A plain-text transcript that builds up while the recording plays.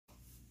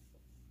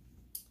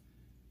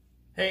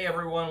Hey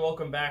everyone,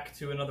 welcome back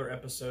to another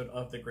episode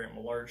of The Grant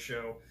Millard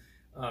Show.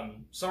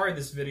 Sorry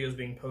this video is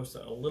being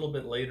posted a little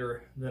bit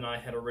later than I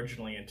had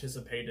originally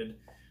anticipated.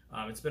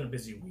 It's been a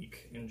busy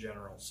week in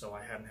general, so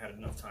I hadn't had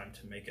enough time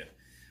to make it.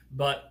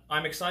 But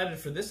I'm excited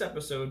for this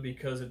episode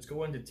because it's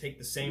going to take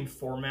the same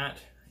format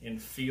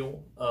and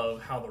feel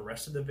of how the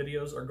rest of the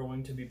videos are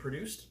going to be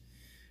produced.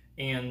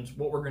 And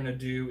what we're going to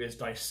do is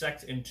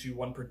dissect into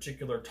one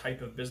particular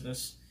type of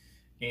business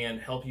and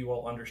help you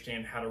all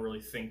understand how to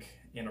really think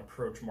and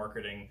approach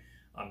marketing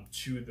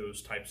to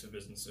those types of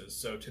businesses.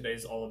 So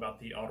today's all about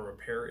the auto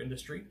repair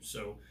industry.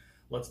 So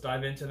let's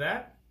dive into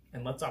that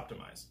and let's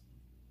optimize.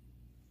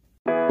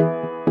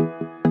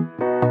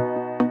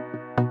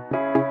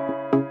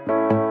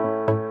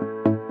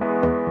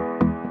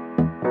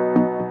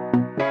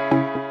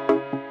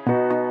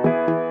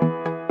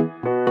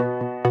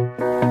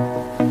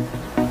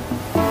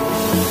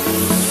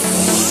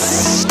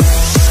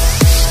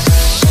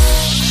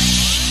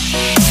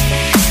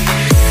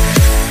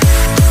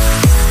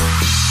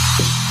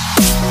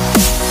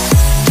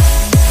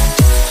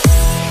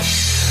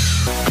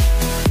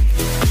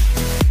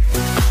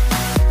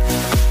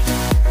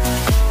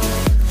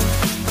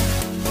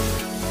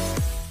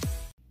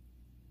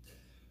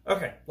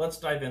 Okay, let's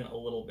dive in a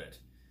little bit.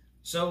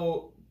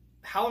 So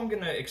how I'm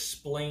going to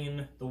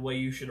explain the way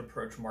you should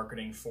approach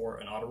marketing for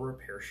an auto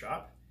repair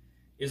shop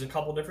is a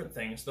couple different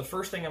things. The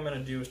first thing I'm going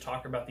to do is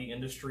talk about the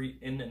industry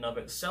in and of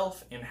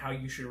itself and how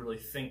you should really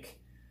think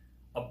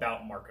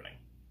about marketing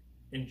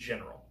in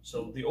general.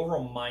 So the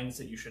overall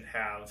mindset you should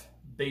have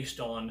based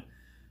on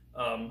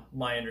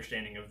my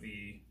understanding of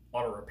the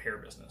auto repair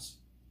business.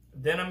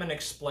 Then I'm going to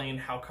explain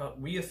how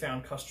we have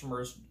found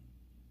customers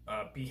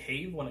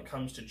behave when it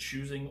comes to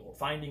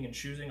finding and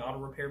choosing auto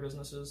repair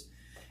businesses.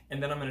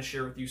 And then I'm going to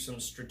share with you some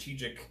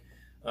strategic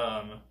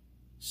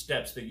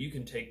steps that you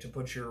can take to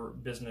put your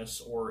business,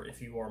 or if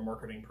you are a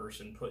marketing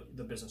person, put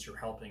the business you're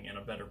helping in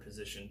a better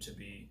position to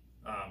be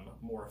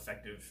more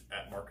effective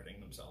at marketing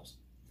themselves.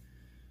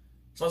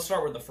 So let's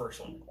start with the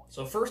first one.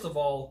 So first of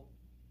all,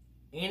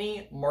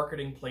 any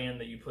marketing plan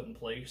that you put in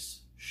place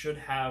should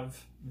have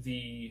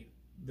the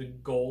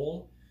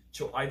goal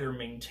to either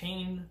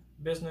maintain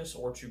business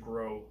or to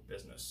grow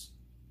business.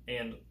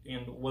 And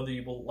whether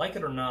you will like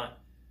it or not,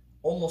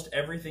 almost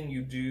everything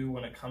you do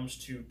when it comes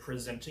to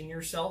presenting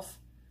yourself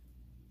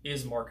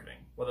is marketing.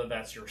 Whether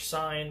that's your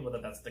sign,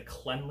 whether that's the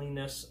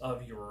cleanliness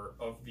of your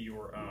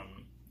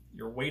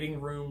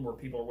waiting room where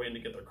people are waiting to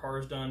get their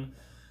cars done,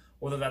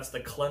 whether that's the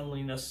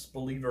cleanliness,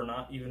 believe it or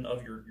not, even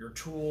of your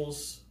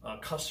tools,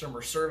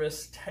 customer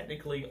service.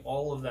 Technically,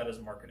 all of that is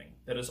marketing.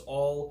 That is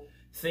all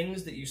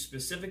things that you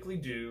specifically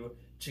do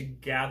to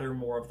gather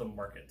more of the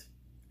market.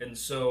 And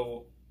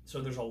so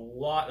there's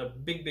a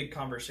big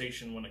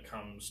conversation when it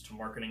comes to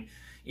marketing.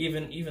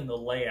 Even the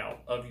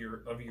layout of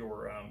your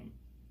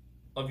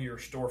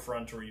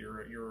storefront or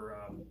your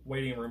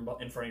waiting room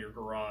in front of your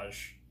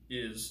garage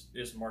is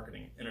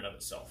marketing in and of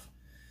itself.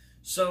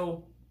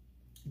 So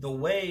the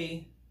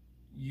way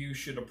you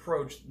should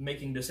approach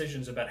making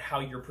decisions about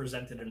how you're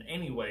presented in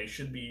any way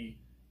should be,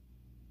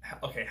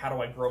 okay, how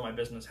do I grow my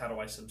business? How do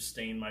I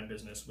sustain my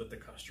business with the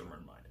customer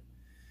in mind?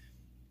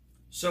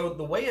 So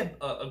the way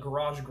a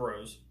garage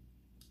grows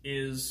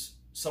is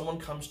someone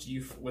comes to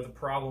you with a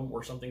problem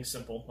or something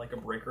simple like a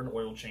break or an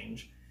oil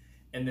change,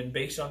 and then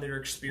based on their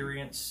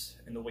experience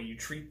and the way you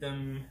treat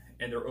them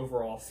and their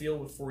overall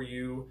feel for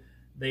you,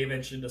 they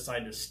eventually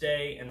decide to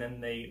stay, and then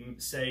they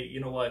say, you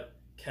know what,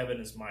 Kevin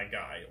is my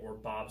guy, or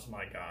Bob's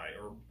my guy,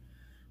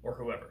 or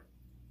whoever,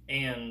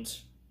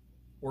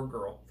 or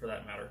girl for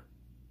that matter.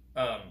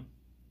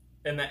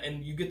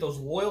 And you get those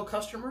loyal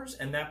customers,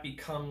 and that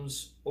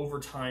becomes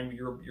over time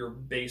your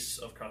base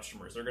of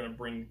customers. They're going to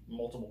bring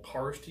multiple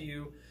cars to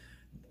you.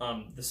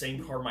 The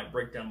same car might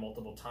break down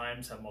multiple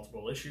times, have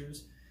multiple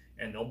issues,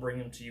 and they'll bring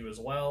them to you as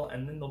well.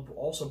 And then they'll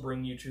also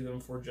bring you to them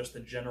for just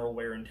the general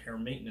wear and tear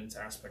maintenance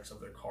aspects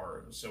of their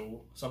car.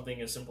 So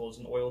something as simple as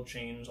an oil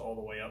change all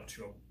the way up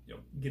to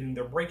getting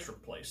their brakes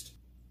replaced.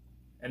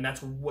 And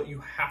that's what you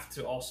have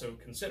to also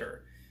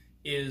consider.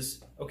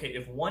 Is, okay,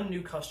 if one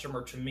new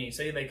customer to me,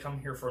 say they come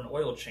here for an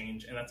oil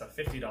change and that's a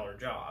 $50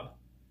 job,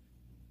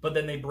 but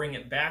then they bring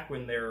it back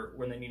when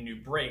they need new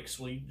brakes.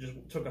 Well, you just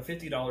took a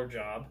 $50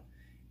 job,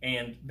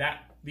 and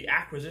the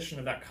acquisition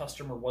of that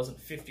customer wasn't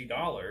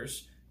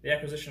 $50. The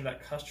acquisition of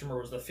that customer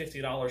was the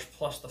 $50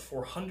 plus the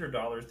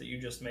 $400 that you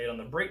just made on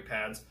the brake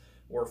pads,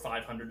 or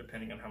 $500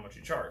 depending on how much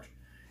you charge.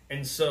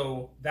 And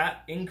so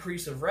that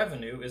increase of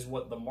revenue is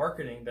what the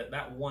marketing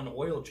that one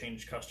oil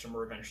change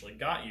customer eventually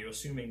got you,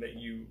 assuming that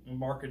you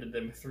marketed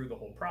them through the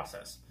whole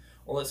process.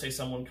 Or let's say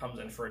someone comes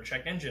in for a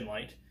check engine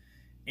light,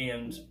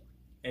 and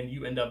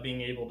you end up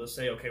being able to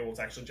say, okay, well, it's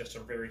actually just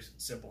a very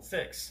simple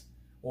fix.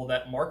 Well,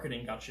 that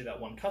marketing got you that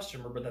one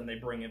customer, but then they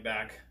bring it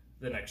back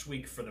the next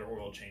week for their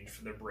oil change,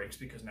 for their brakes,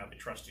 because now they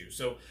trust you.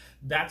 So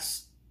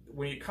that's,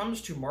 when it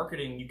comes to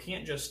marketing, you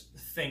can't just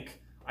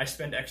think, I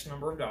spend X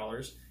number of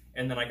dollars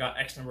and then I got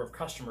X number of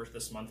customers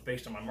this month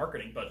based on my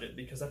marketing budget,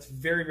 because that's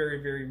very,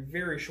 very, very,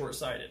 very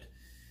short-sighted.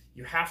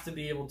 You have to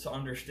be able to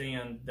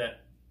understand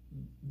that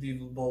the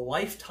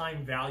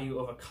lifetime value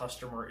of a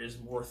customer is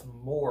worth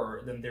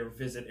more than their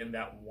visit in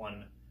that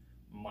 1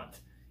 month.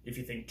 If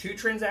you think too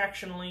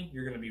transactionally,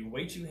 you're going to be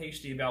way too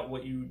hasty about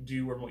what you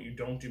do and what you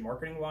don't do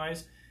marketing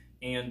wise,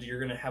 and you're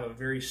going to have a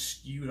very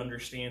skewed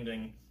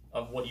understanding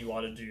of what you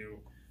ought to do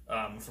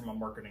from a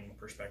marketing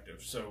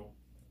perspective. So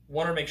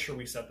want to make sure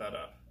we set that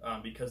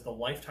up because the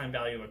lifetime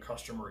value of a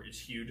customer is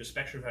huge,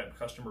 especially if that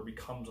customer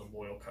becomes a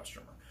loyal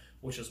customer,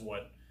 which is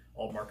what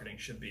all marketing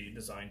should be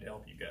designed to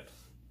help you get.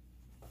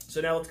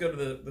 So now let's go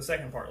to the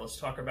second part. Let's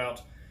talk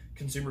about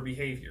consumer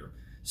behavior.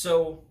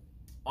 So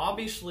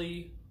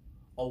obviously,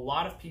 a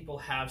lot of people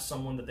have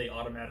someone that they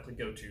automatically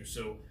go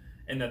to,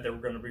 and that they're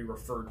going to be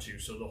referred to.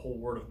 So the whole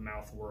word of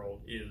mouth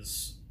world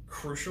is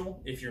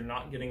crucial. If you're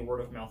not getting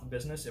word of mouth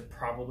business, it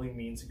probably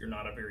means that you're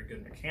not a very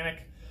good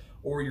mechanic,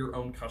 or your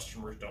own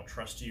customers don't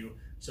trust you.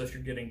 So if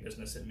you're getting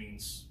business, it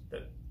means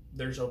that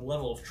there's a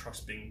level of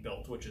trust being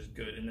built, which is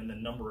good. And then the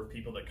number of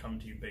people that come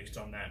to you based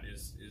on that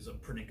is a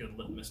pretty good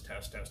litmus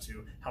test as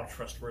to how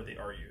trustworthy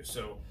are you.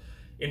 So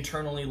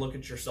internally, look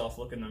at yourself,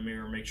 look in the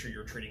mirror, make sure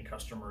you're treating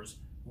customers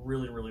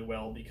really, really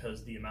well,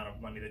 because the amount of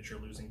money that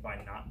you're losing by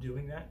not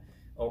doing that,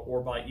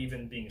 or by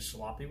even being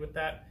sloppy with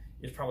that,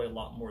 is probably a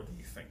lot more than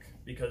you think.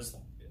 Because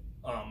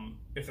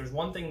if there's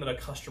one thing that a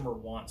customer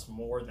wants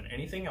more than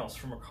anything else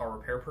from a car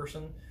repair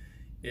person,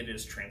 it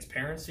is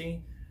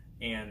transparency,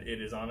 and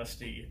it is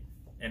honesty,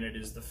 and it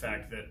is the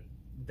fact that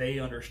they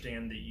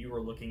understand that you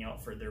are looking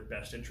out for their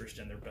best interest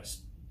and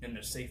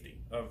the safety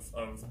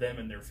of them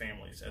and their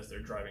families as they're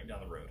driving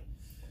down the road.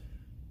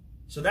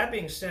 So that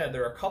being said,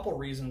 there are a couple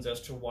reasons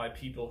as to why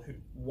people who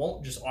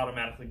won't just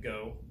automatically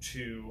go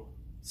to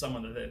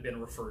someone that they've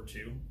been referred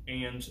to,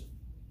 and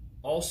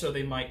also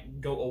they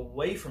might go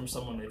away from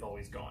someone they've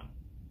always gone.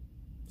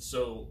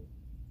 So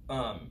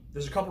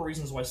there's a couple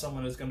reasons why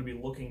someone is going to be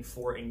looking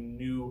for a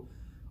new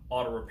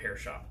auto repair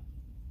shop.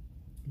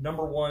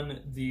 Number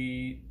one,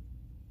 they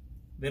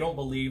don't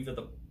believe that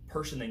the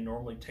person they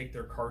normally take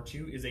their car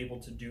to is able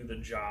to do the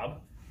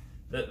job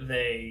that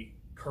they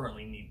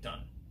currently need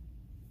done.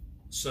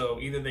 So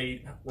either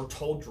they were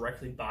told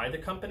directly by the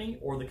company,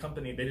 or the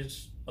company, they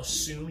just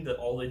assumed that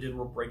all they did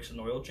were brakes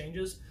and oil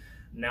changes.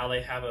 Now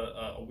they have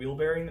a wheel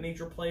bearing that needs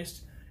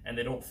replaced, and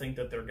they don't think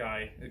that their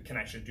guy can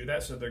actually do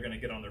that, so they're going to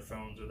get on their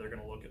phones, or they're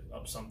going to look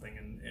up something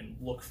and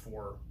look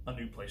for a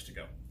new place to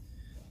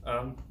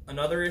go.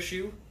 Another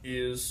issue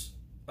is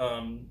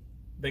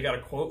they got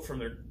a quote from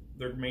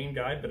their main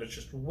guy, but it's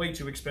just way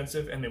too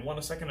expensive, and they want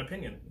a second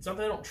opinion. It's not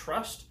that they don't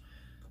trust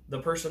the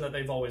person that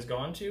they've always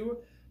gone to,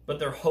 but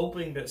they're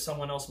hoping that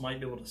someone else might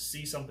be able to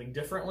see something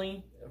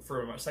differently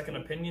for a second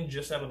opinion,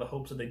 just out of the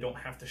hopes that they don't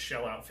have to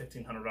shell out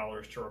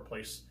 $1,500 to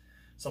replace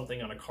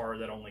something on a car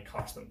that only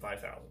cost them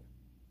 $5,000.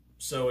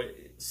 So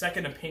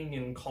second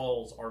opinion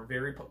calls are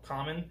very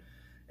common,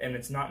 and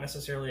it's not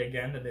necessarily,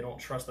 again, that they don't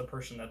trust the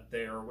person that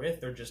they are with.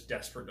 They're just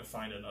desperate to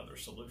find another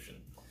solution.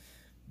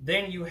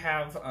 Then you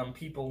have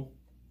people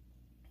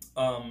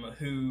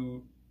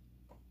who,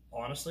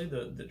 honestly,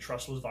 the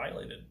trust was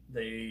violated.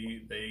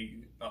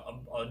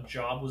 A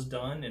job was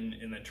done, and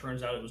it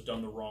turns out it was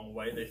done the wrong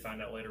way. They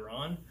found out later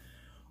on,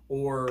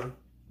 or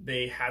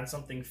they had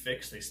something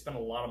fixed. They spent a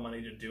lot of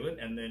money to do it,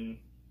 and then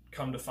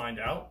come to find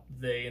out,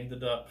 they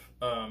ended up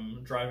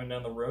driving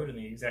down the road, and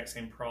the exact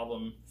same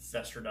problem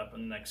festered up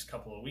in the next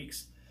couple of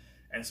weeks.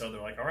 And so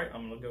they're like, all right,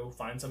 I'm going to go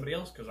find somebody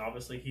else, because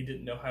obviously he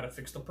didn't know how to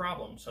fix the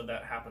problem. So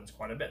that happens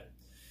quite a bit.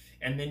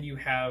 And then you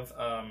have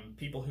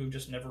people who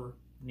just never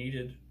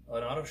needed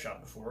an auto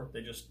shop before.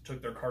 They just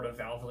took their car to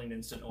Valvoline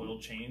Instant Oil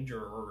Change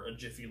or a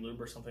Jiffy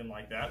Lube or something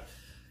like that.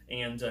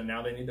 And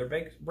now they need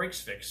their brakes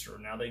fixed, or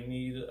now they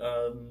need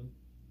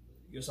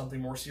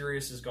something more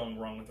serious is going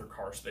wrong with their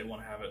car, so they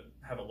want to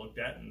have it looked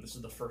at, and this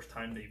is the first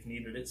time they've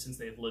needed it since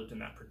they've lived in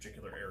that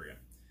particular area.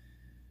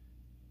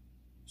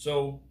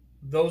 So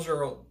those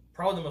are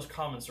probably the most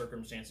common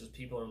circumstances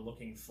people are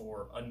looking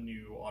for a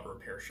new auto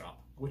repair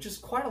shop, which is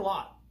quite a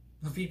lot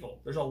of people.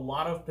 There's a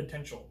lot of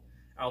potential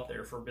out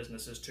there for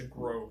businesses to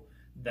grow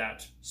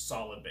that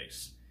solid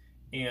base.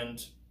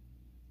 And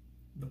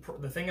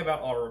the thing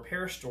about auto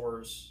repair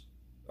stores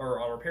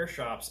or auto repair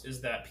shops is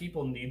that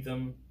people need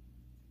them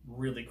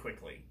really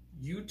quickly.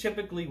 You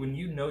typically, when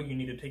you know you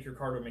need to take your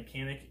car to a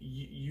mechanic,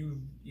 you've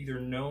either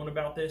known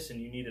about this and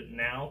you need it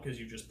now because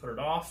you just put it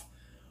off,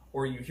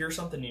 or you hear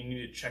something and you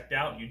need it checked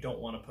out and you don't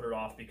want to put it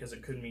off because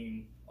it could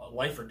mean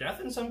life or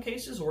death in some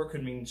cases, or it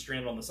could mean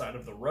stranded on the side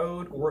of the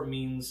road, or it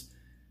means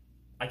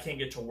I can't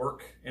get to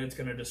work and it's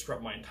going to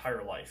disrupt my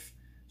entire life.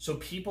 So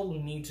people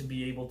need to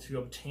be able to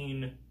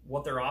obtain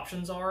what their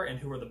options are and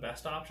who are the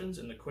best options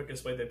in the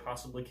quickest way they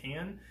possibly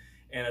can.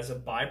 And as a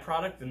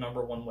byproduct, the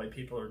number one way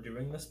people are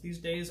doing this these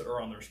days are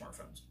on their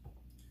smartphones.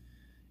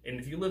 And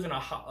if you live in a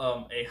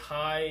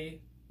high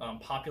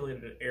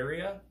populated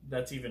area,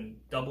 that's even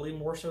doubly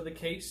more so the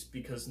case,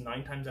 because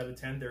 9 times out of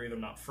 10, they're either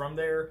not from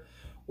there,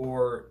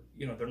 or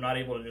they're not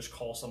able to just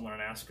call someone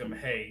and ask them,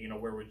 hey,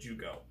 where would you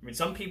go? I mean,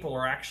 some people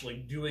are actually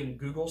doing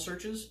Google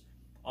searches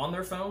on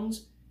their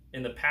phones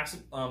in the past,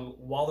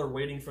 while they're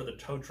waiting for the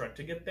tow truck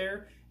to get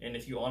there, and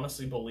if you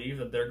honestly believe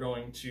that they're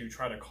going to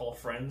try to call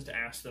friends to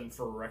ask them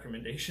for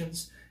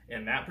recommendations,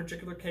 in that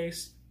particular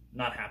case,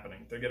 not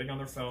happening. They're getting on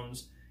their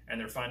phones and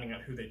they're finding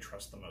out who they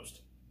trust the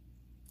most.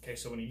 Okay,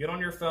 so when you get on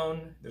your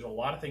phone, there's a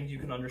lot of things you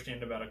can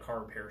understand about a car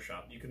repair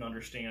shop. You can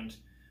understand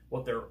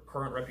what their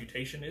current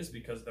reputation is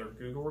because of their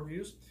Google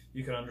reviews.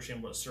 You can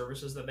understand what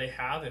services that they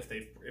have if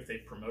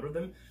they've promoted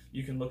them.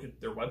 You can look at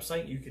their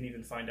website. You can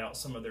even find out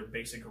some of their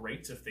basic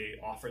rates if they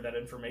offer that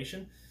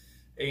information.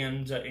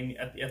 And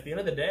at the end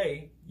of the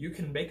day, you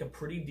can make a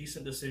pretty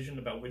decent decision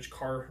about which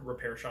car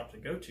repair shop to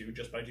go to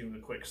just by doing a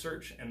quick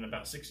search. And in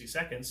about 60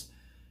 seconds,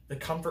 the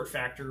comfort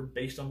factor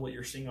based on what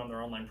you're seeing on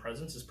their online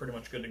presence is pretty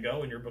much good to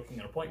go, and you're booking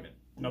an appointment.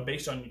 Now,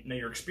 based on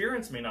your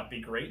experience may not be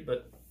great,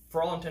 but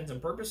for all intents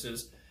and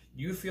purposes,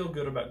 you feel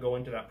good about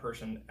going to that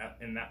person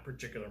in that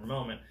particular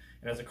moment.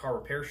 And as a car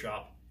repair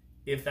shop,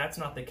 if that's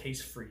not the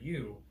case for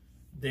you,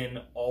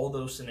 then all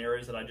those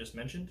scenarios that I just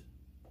mentioned,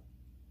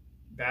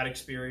 bad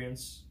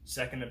experience,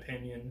 second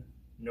opinion,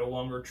 no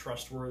longer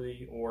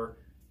trustworthy, or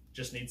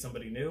just need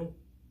somebody new,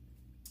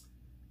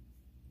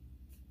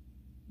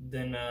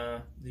 then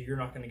you're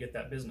not going to get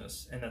that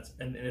business.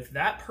 And if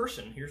that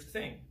person, here's the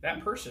thing,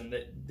 that person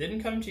that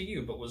didn't come to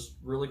you but was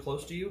really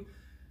close to you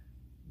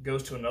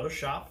goes to another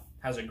shop,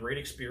 has a great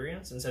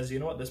experience, and says, you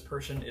know what, this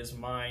person is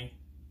my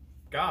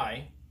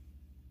guy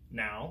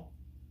now,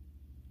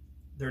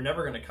 they're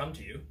never going to come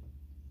to you,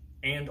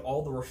 and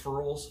all the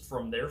referrals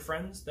from their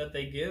friends that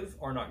they give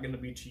are not going to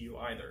be to you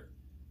either.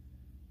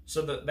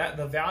 So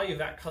the value of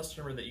that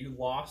customer that you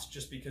lost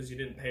just because you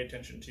didn't pay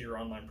attention to your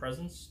online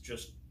presence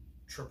just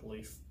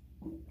triply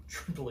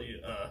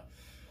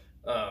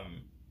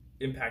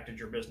impacted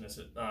your business.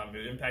 It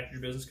impacted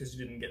your business because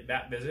you didn't get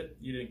that visit,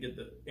 you didn't get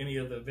any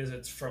of the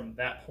visits from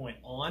that point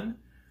on,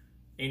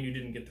 and you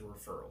didn't get the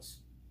referrals.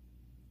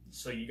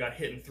 So you got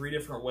hit in 3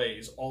 different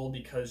ways, all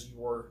because you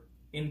were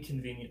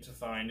inconvenient to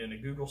find in a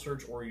Google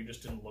search, or you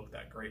just didn't look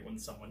that great when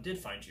someone did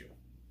find you.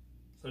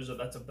 So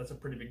that's a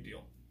pretty big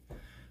deal,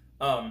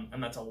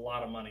 and that's a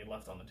lot of money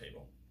left on the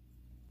table.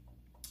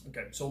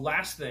 Okay, so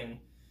last thing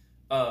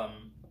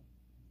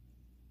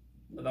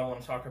that I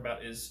want to talk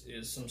about is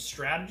some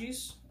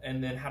strategies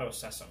and then how to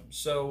assess them.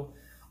 So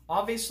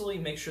obviously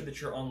make sure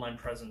that your online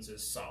presence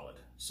is solid.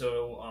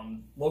 So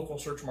local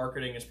search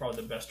marketing is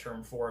probably the best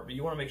term for it, but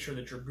you want to make sure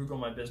that your Google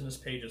My Business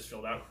page is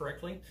filled out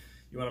correctly.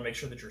 You want to make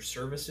sure that your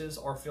services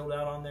are filled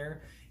out on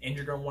there, and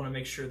you're going to want to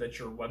make sure that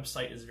your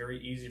website is very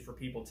easy for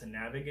people to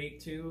navigate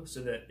to, so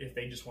that if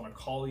they just want to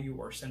call you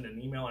or send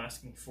an email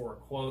asking for a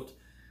quote,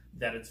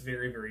 that it's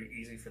very, very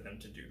easy for them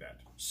to do that.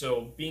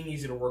 So being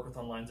easy to work with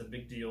online is a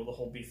big deal. The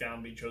whole be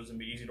found, be chosen,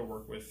 be easy to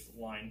work with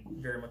line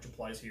very much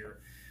applies here.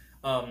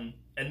 And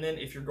then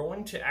if you're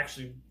going to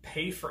actually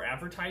pay for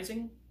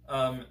advertising,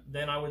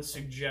 then I would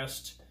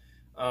suggest,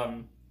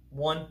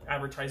 one,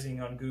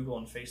 advertising on Google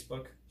and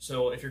Facebook.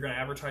 So if you're going to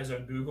advertise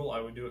on Google, I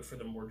would do it for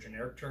the more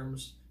generic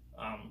terms,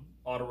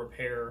 auto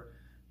repair,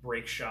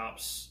 brake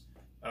shops,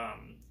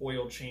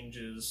 oil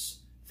changes,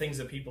 things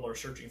that people are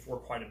searching for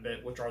quite a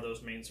bit, which are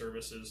those main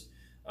services.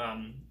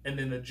 And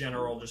then the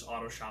general, just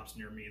auto shops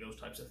near me, those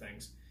types of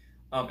things.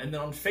 And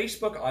then on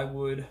Facebook, I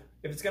would,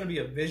 if it's going to be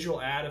a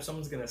visual ad, if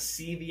someone's going to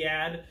see the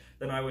ad,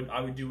 then I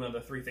would do one of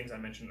the 3 things I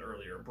mentioned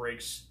earlier: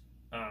 brakes,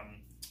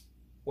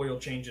 oil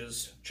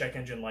changes, check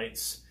engine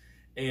lights,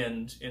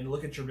 and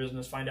look at your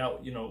business. Find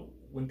out,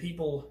 when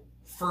people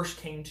first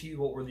came to you,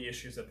 what were the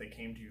issues that they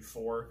came to you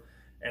for,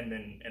 and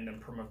then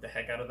promote the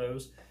heck out of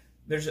those.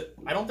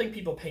 I don't think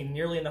people pay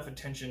nearly enough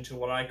attention to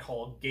what I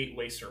call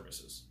gateway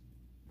services.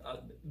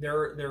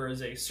 There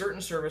is a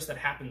certain service that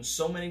happens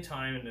so many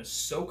times and is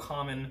so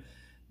common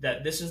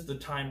that this is the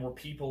time where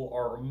people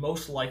are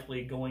most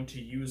likely going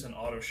to use an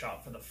auto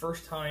shop for the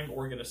first time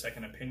or get a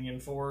second opinion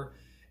for,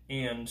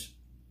 and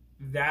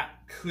that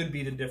could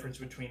be the difference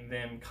between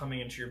them coming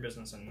into your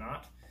business and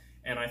not.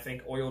 And I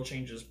think oil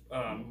changes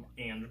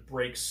and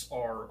brakes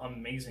are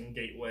amazing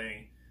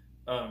gateway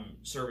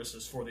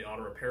services for the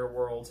auto repair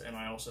world, and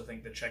I also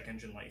think the check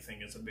engine light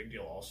thing is a big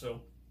deal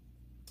also.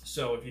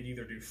 So if you'd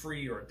either do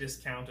free or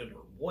discounted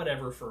or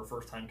whatever for a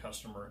first-time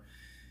customer,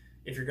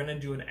 if you're going to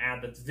do an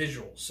ad that's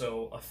visual,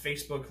 so a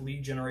Facebook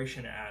lead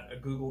generation ad, a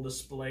Google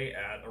display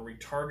ad, a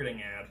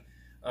retargeting ad,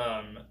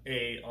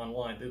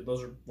 online,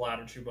 those are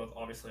latter two both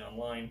obviously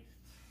online,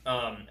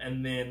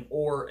 and then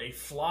or a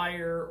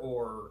flyer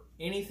or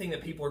anything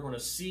that people are going to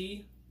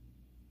see,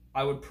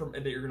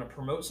 that you're going to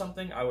promote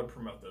something, I would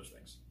promote those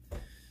things.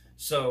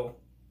 So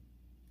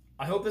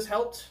I hope this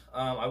helped.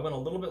 I went a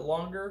little bit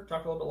longer,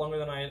 talked a little bit longer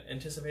than I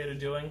anticipated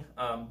doing,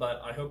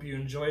 but I hope you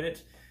enjoyed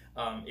it.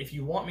 If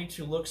you want me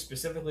to look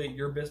specifically at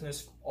your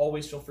business,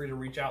 always feel free to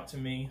reach out to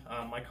me.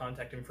 My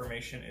contact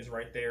information is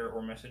right there,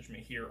 or message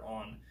me here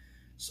on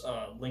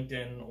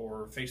LinkedIn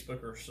or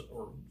Facebook,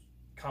 or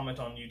comment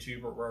on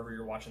YouTube or wherever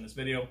you're watching this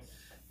video.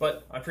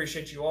 But I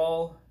appreciate you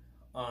all.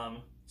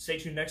 Stay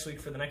tuned next week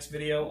for the next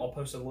video. I'll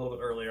post it a little bit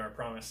earlier, I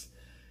promise.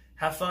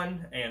 Have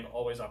fun and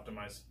always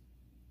optimize.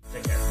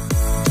 Take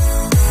care.